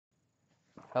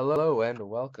Hello and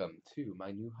welcome to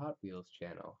my new Hot Wheels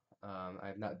channel.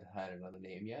 I've not had another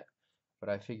name yet, but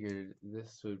I figured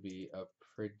this would be a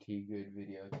pretty good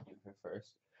video to do for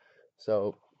first.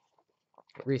 So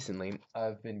recently,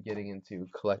 I've been getting into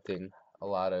collecting a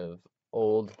lot of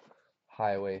old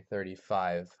Highway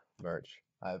 35 merch.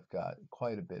 I've got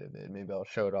quite a bit of it. Maybe I'll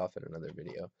show it off in another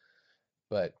video.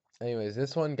 But anyways,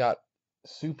 this one got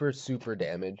super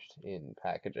damaged in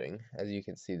packaging. As you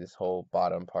can see, this whole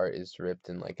bottom part is ripped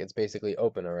and like it's basically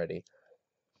open already.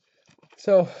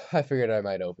 So I figured I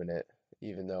might open it,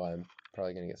 even though I'm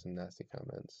probably gonna get some nasty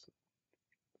comments.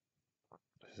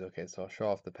 Which is okay, so I'll show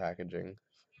off the packaging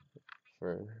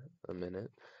for a minute.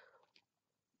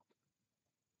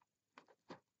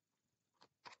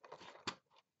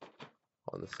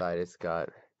 On the side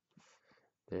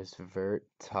there's Vert,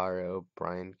 Taro,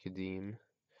 Brian Kadeem,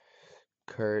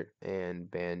 Kurt, and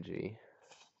Banji.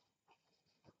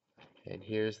 And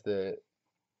here's the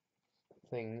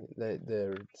thing,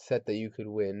 the set that you could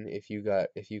win if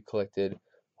you collected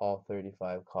all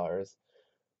 35 cars,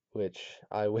 which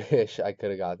I wish I could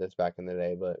have got this back in the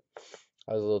day, but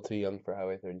I was a little too young for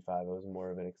Highway 35. I was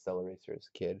more of an Acceleracers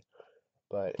kid.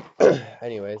 But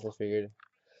anyways,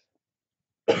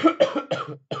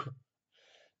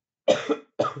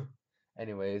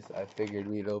 I figured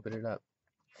we'd open it up.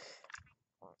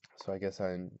 So I guess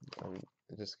I'm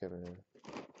just gonna,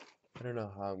 I don't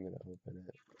know how I'm gonna open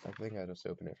it. I think I'll just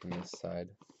open it from this side.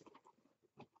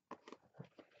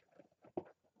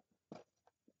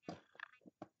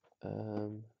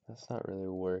 That's not really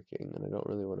working, and I don't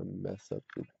really want to mess up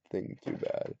the thing too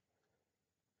bad.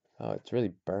 Oh, it's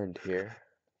really burned here.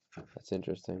 That's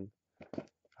interesting.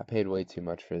 I paid way too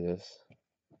much for this.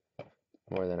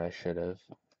 More than I should have.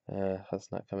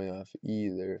 That's not coming off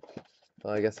either.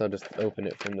 Well, I guess I'll just open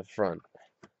it from the front.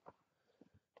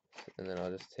 And then I'll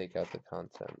just take out the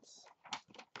contents.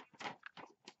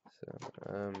 So,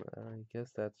 I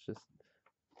guess that's just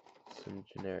some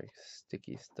generic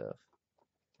sticky stuff.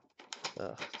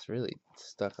 Ugh, it's really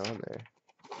stuck on there.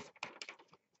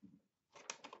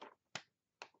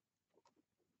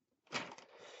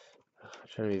 I'm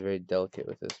trying to be very delicate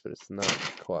with this, but it's not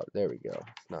there we go.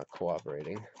 It's not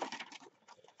cooperating.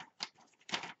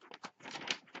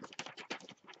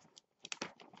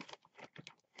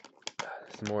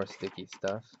 There's more sticky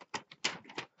stuff.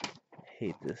 I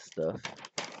hate this stuff.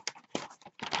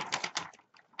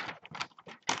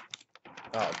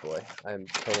 Oh boy, I'm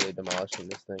totally demolishing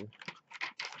this thing.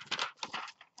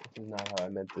 This is not how I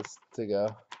meant this to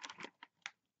go.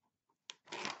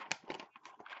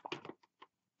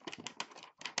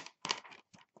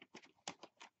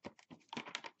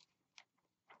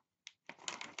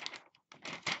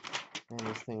 Man,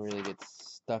 this thing really gets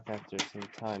stuck after some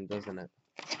time, doesn't it?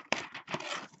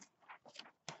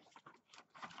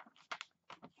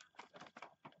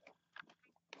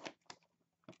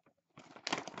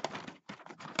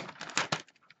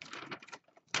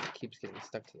 It keeps getting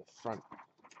stuck to the front.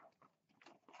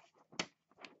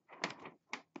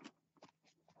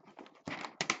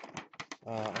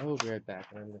 I will be right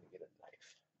back, and I'm gonna get a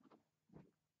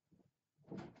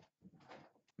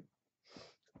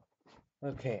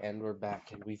knife. Okay, and we're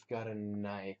back, and we've got a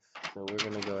knife, so we're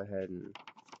gonna go ahead and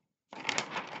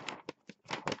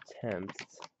attempt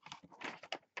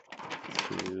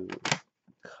to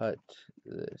cut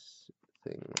this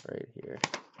thing right here.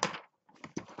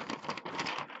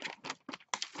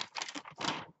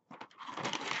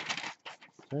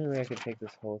 Is there any way I could take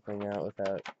this whole thing out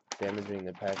without damaging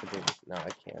the packaging? No, I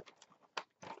can't.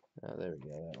 Oh, there we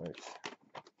go, that works.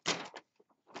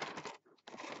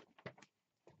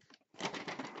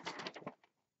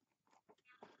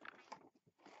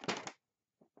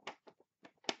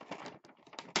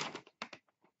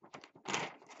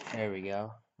 There we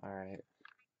go. Alright.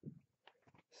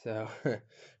 So,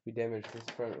 we damaged this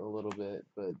front a little bit,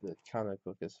 but the comic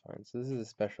book is fine. So this is a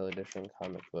special edition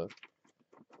comic book.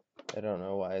 I don't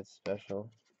know why it's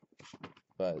special,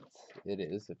 but it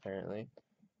is, apparently.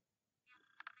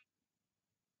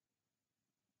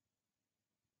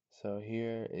 So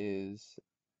here is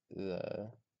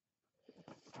the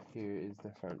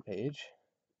front page.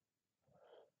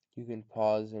 You can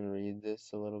pause and read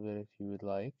this a little bit if you would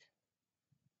like.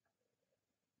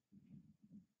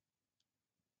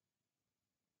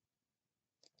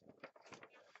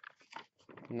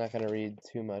 I'm not going to read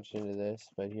too much into this,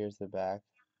 but here's the back.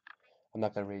 I'm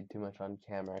not going to read too much on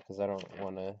camera because I don't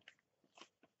want to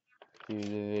do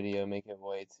the video, make it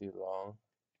way too long.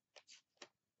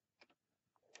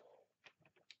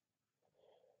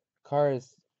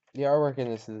 The artwork in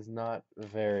this is not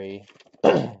very,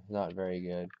 not very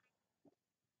good.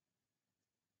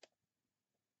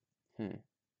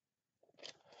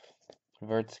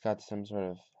 Vert's got some sort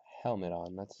of helmet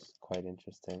on. That's quite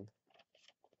interesting.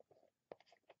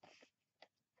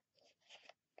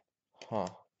 Huh.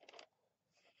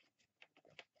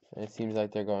 And it seems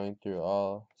like they're going through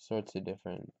all sorts of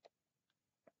different...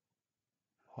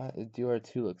 What? The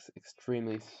DR2 looks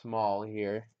extremely small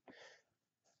here.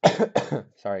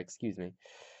 Sorry, excuse me.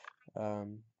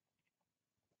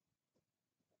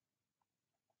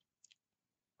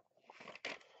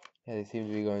 Yeah, they seem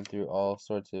to be going through all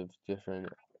sorts of different,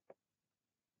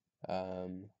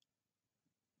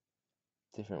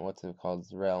 what's it called,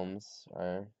 realms,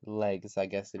 or legs, I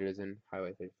guess it is in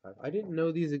Highway 35. I didn't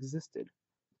know these existed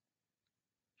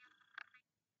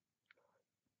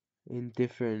in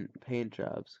different paint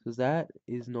jobs, because that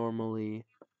is normally...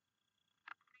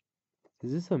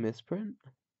 Is this a misprint?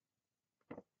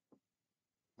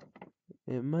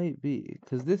 It might be,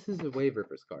 because this is a Wave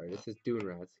Ripper's car. This is Dune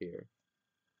Rats here.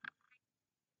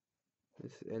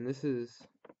 This is...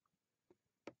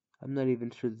 I'm not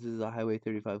even sure this is a Highway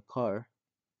 35 car.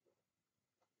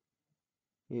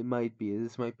 It might be.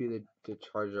 This might be the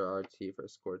Charger RT for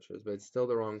Scorchers, but it's still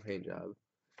the wrong paint job.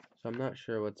 So I'm not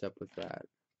sure what's up with that.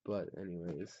 But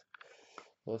anyways,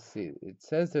 we'll see. It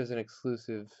says there's an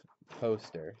exclusive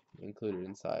poster included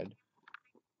inside.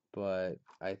 But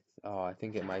I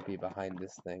think it might be behind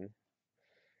this thing.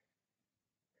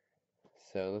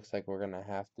 So it looks like we're going to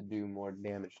have to do more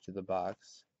damage to the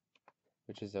box.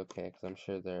 Which is okay, because I'm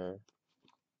sure there are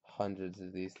hundreds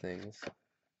of these things.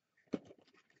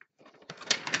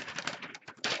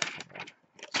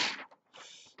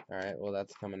 Alright, well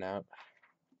that's coming out.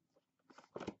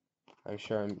 I'm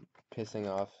sure I'm pissing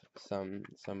off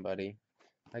somebody.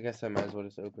 I guess I might as well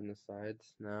just open the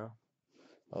sides now.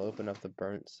 I'll open up the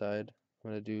burnt side.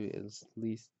 I'm going to do as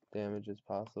least damage as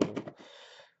possible.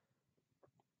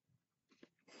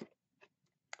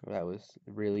 That was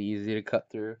really easy to cut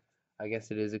through. I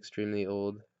guess it is extremely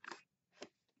old.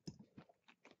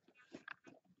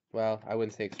 Well, I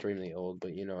wouldn't say extremely old,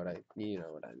 but you know what I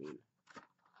mean.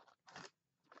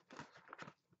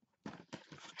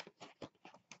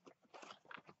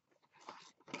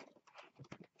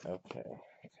 Okay,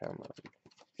 come on.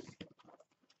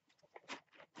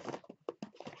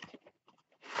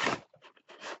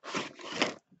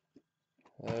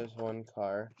 There's one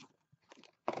car,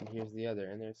 and here's the other,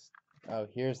 and there's... Oh,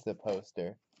 here's the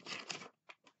poster.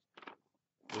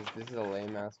 This is a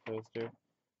lame-ass poster.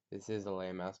 This is a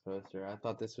lame-ass poster. I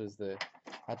thought this was the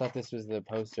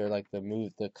poster, like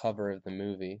the cover of the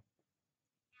movie.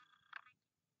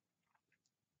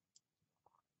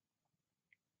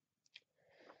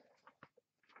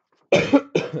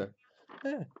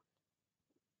 Yeah.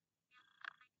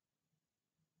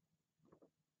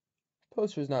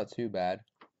 Poster's not too bad.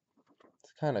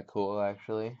 It's kind of cool,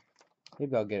 actually.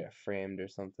 Maybe I'll get it framed or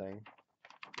something.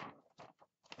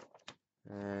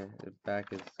 The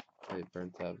back is quite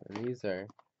burnt up, and these are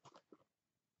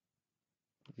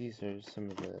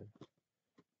some of the...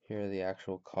 Here are the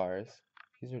actual cars.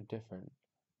 These are different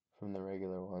from the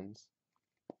regular ones.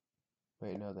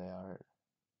 Wait, no, they aren't.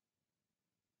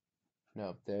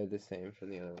 No, they're the same from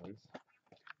the other ones.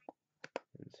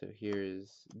 And so here's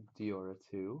Diora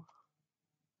 2.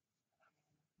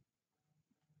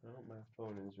 Oh, my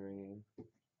phone is ringing.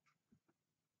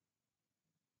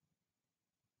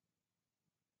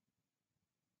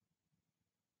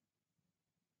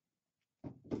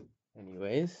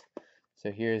 Anyways,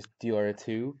 so here's Diora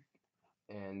 2,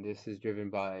 and this is driven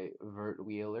by Vert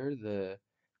Wheeler, the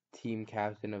team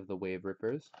captain of the Wave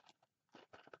Rippers.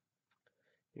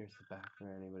 Here's the back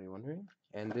for anybody wondering.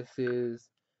 And this is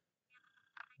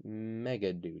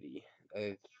Mega Duty.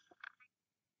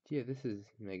 Yeah, this is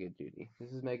Mega Duty.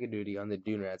 This is Mega Duty on the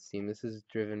Dune Rats team. This is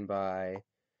driven by...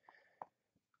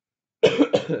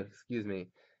 Excuse me.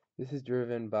 This is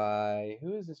driven by...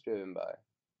 Who is this driven by?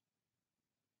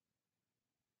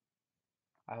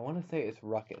 I want to say it's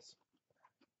Ruckus.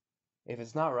 If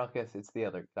it's not Ruckus, it's the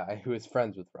other guy who is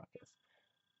friends with Ruckus.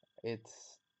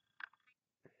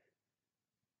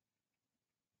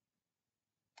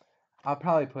 I'll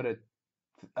probably put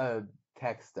a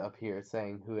text up here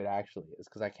saying who it actually is,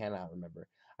 because I cannot remember.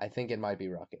 I think it might be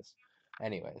Ruckus.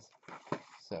 Anyways,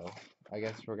 so I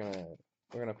guess we're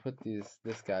gonna put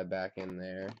this guy back in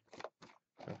there.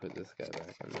 I'll put this guy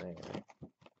back in there.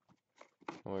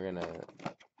 And we're gonna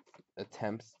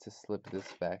attempt to slip this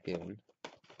back in.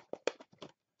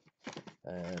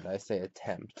 And I say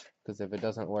attempt, because if it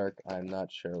doesn't work, I'm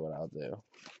not sure what I'll do.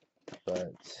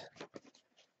 But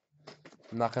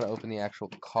I'm not going to open the actual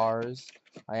cars.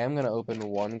 I am going to open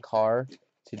one car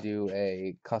to do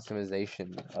a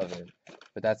customization of it.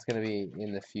 But that's going to be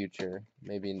in the future.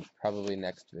 Probably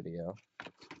next video.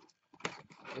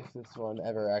 if this one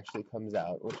ever actually comes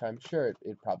out, which I'm sure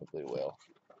it probably will,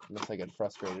 unless I get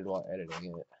frustrated while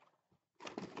editing it.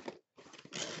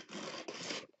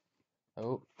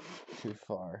 Oh, too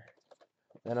far.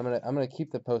 And I'm gonna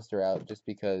keep the poster out just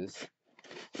because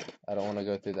I don't want to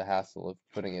go through the hassle of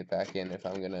putting it back in if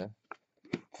I'm gonna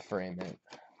frame it.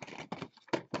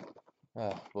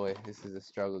 Oh boy, this is a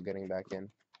struggle getting back in.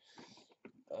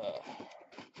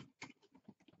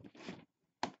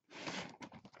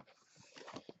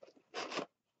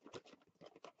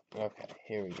 Okay,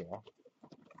 here we go.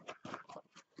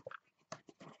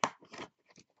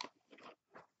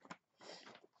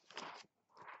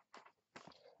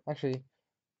 Actually,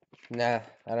 nah,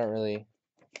 I don't really.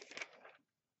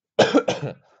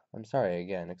 I'm sorry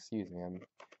again, excuse me, I'm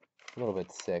a little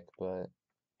bit sick, but.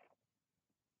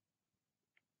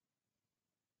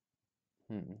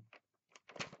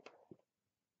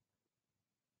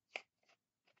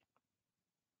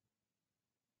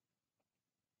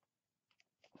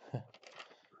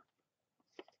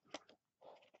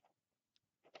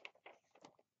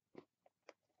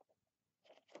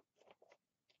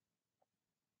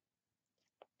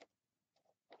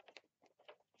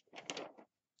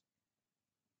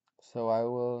 So I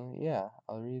will, yeah,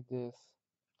 I'll read this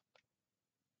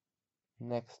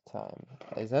next time.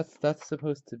 That's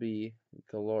supposed to be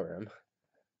Galorem.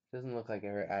 Doesn't look like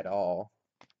her at all,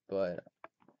 but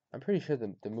I'm pretty sure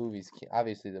the movies,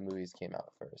 obviously the movies came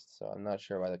out first, so I'm not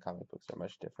sure why the comic books are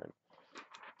much different.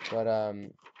 But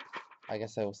I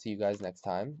guess I will see you guys next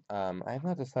time. I have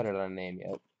not decided on a name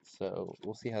yet, so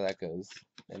we'll see how that goes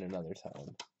in another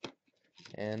time.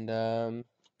 And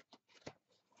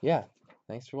yeah,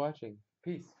 thanks for watching.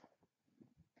 Peace.